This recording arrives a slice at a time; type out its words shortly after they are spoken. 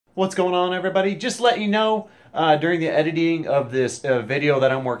What's going on, everybody? Just letting you know, during the editing of this video that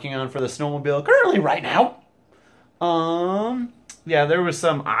I'm working on for the snowmobile currently right now, yeah, there was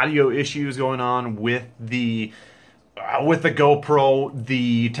some audio issues going on with the GoPro.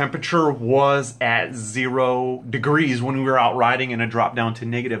 The temperature was at 0 degrees when we were out riding, and it dropped down to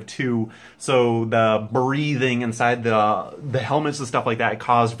 -2. So the breathing inside the helmets and stuff like that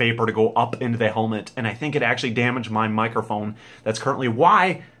caused vapor to go up into the helmet, and I think it actually damaged my microphone. That's currently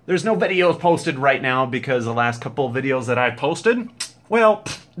why there's no videos posted right now, because the last couple of videos that I posted, well,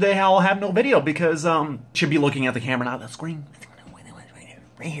 they all have no video because should be looking at the camera, not the screen.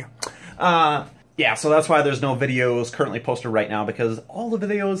 Right here. Yeah, so that's why there's no videos currently posted right now, because all the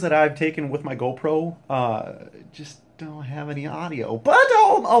videos that I've taken with my GoPro just don't have any audio. But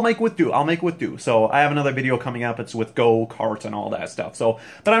I'll make with do. I'll make with do. So I have another video coming up. It's with go-karts and all that stuff. So,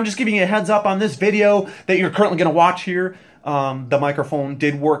 but I'm just giving you a heads up on this video that you're currently going to watch here. The microphone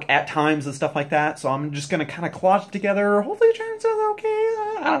did work at times and stuff like that, so I'm just going to kind of clutch it together. Hopefully it turns out okay.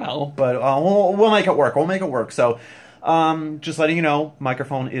 I don't know, but we'll make it work. We'll make it work. So just letting you know,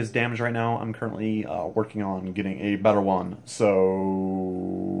 microphone is damaged right now. I'm currently working on getting a better one.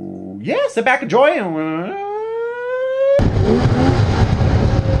 So yeah, sit back, enjoy, and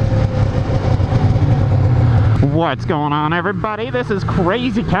what's going on, everybody? This is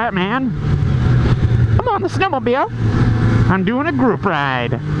Crzycatman. I'm on the snowmobile. I'm doing a group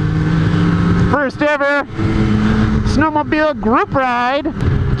ride. First ever snowmobile group ride.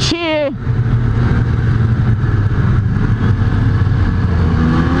 Cheer.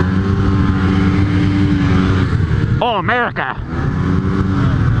 Oh, America.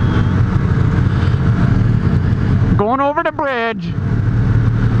 Going over the bridge.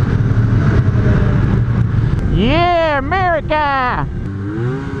 Yeah, America.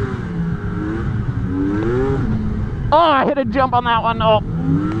 Oh, I hit a jump on that one. Oh,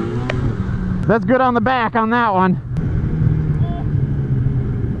 that's good on the back on that one.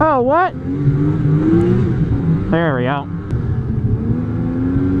 Oh, what? There we go.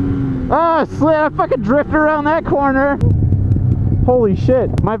 Oh, I fucking drifted around that corner. Holy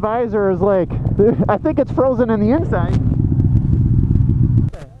shit, my visor is like, I think it's frozen in the inside.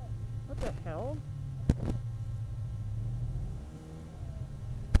 What the hell?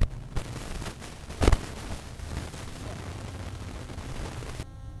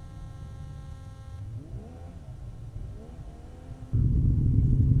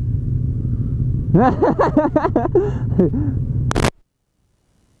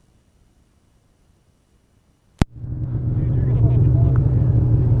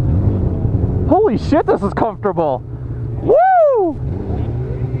 Holy shit, this is comfortable. Woo!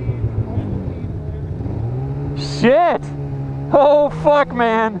 Shit! Oh fuck,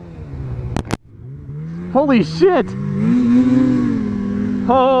 man. Holy shit!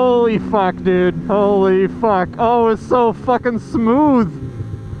 Holy fuck, dude. Holy fuck. Oh, it's so fucking smooth.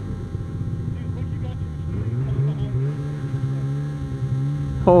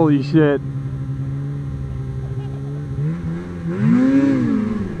 Holy shit.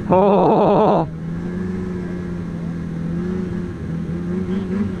 Oh.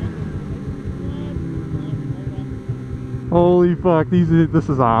 Holy fuck, this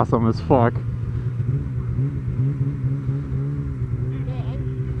is awesome as fuck.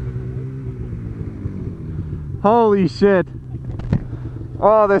 Holy shit.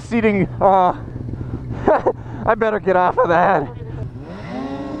 Oh, the seating, oh. I better get off of that.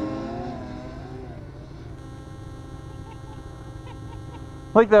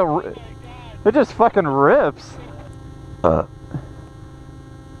 Like that, it just fucking rips. Fucking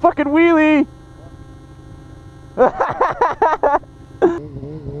wheelie! I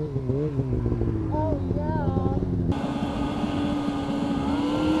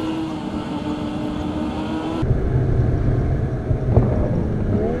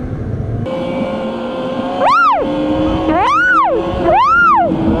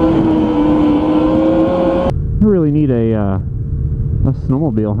really need a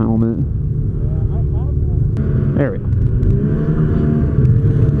snowmobile helmet. There we go.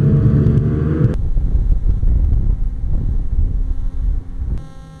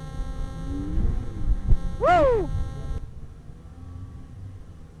 Woo!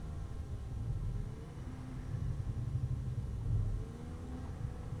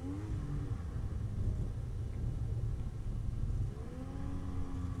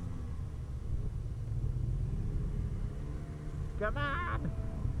 Come on!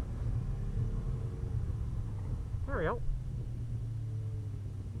 There we go.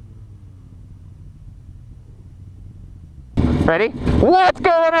 Ready? What's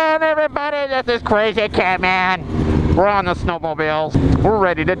going on, everybody? This is Crzycatman. We're on the snowmobiles. We're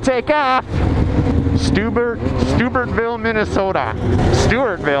ready to take off. Stewartville, Minnesota.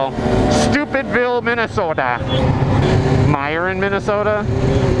 Stewartville. Stupidville, Minnesota. Myron, Minnesota?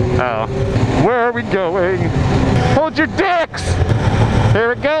 Oh. Where are we going? Hold your dicks!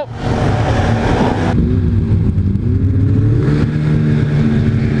 Here we go.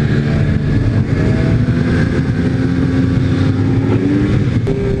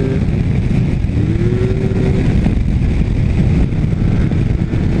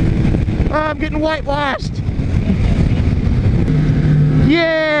 Oh, I'm getting whitewashed.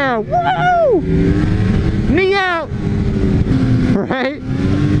 Yeah! Woo! Knee out! Right?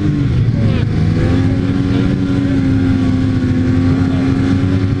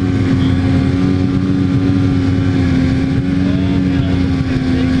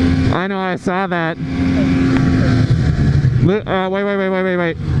 I know, I saw that. Wait.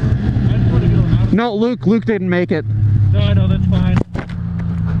 No, Luke didn't make it. No, I know, that's fine.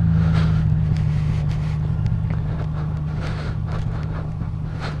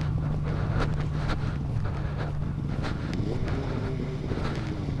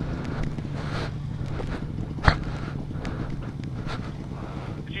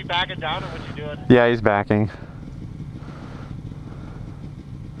 Is he backing down or what's he doing? Yeah, he's backing.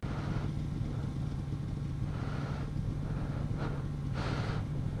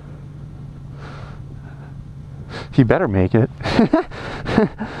 He better make it.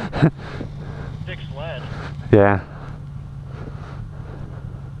 Thick sled. Yeah.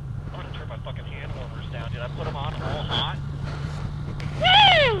 I'm gonna turn my fucking handlevers down, dude. I put them on all hot.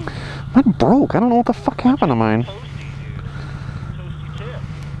 Mine broke. I don't know what the fuck happened to mine. Toasty, dude. Toasty tip.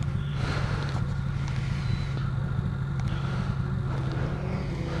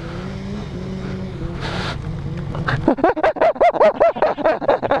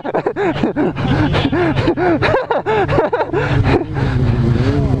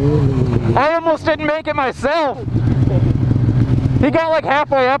 I almost didn't make it myself. He got like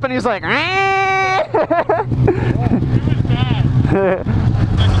halfway up and he's like, "Ah!"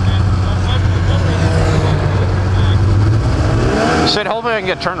 Shit, hopefully I can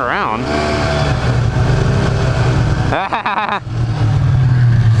get turned around.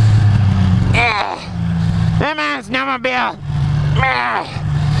 Come on, snowmobile.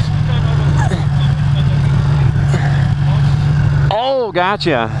 Oh,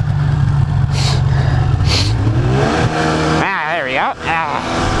 gotcha. There we go.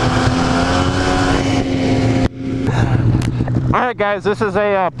 Alright guys, this is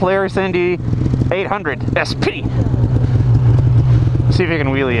a Polaris Indy 800 SP. See if you can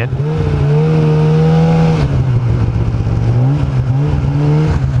wheelie it.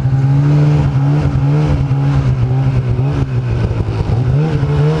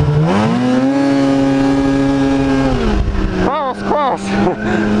 Oh, it's close.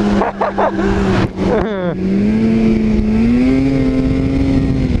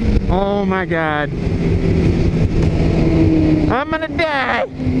 Oh my God. I'm gonna die.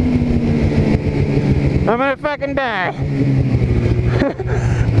 I'm gonna fucking die.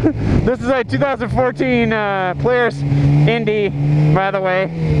 This is a 2014 Polaris Indy, by the way.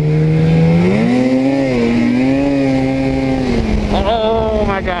 Oh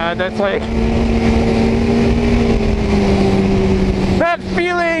my God, that's like... that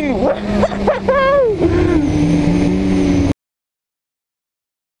feeling!